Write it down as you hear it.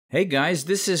Hey guys,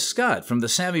 this is Scott from The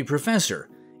Savvy Professor.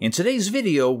 In today's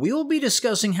video, we will be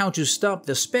discussing how to stop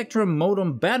the Spectrum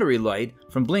Modem battery light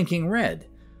from blinking red.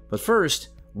 But first,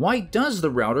 why does the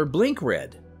router blink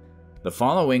red? The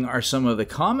following are some of the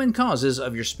common causes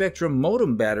of your Spectrum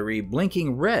Modem battery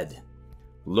blinking red: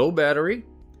 low battery,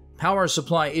 power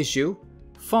supply issue,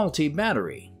 faulty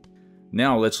battery.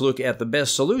 Now let's look at the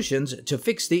best solutions to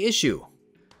fix the issue.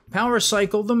 Power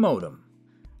cycle the modem.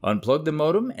 Unplug the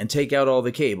modem and take out all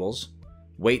the cables.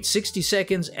 Wait 60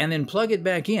 seconds and then plug it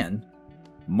back in.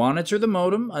 Monitor the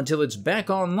modem until it's back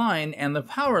online and the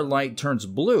power light turns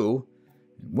blue.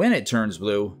 When it turns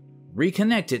blue,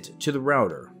 reconnect it to the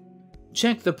router.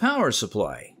 Check the power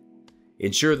supply.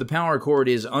 Ensure the power cord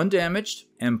is undamaged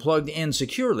and plugged in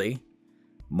securely.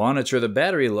 Monitor the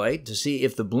battery light to see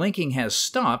if the blinking has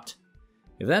stopped.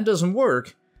 If that doesn't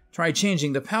work, try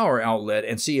changing the power outlet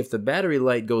and see if the battery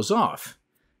light goes off.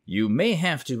 You may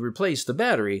have to replace the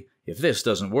battery if this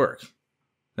doesn't work.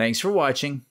 Thanks for watching.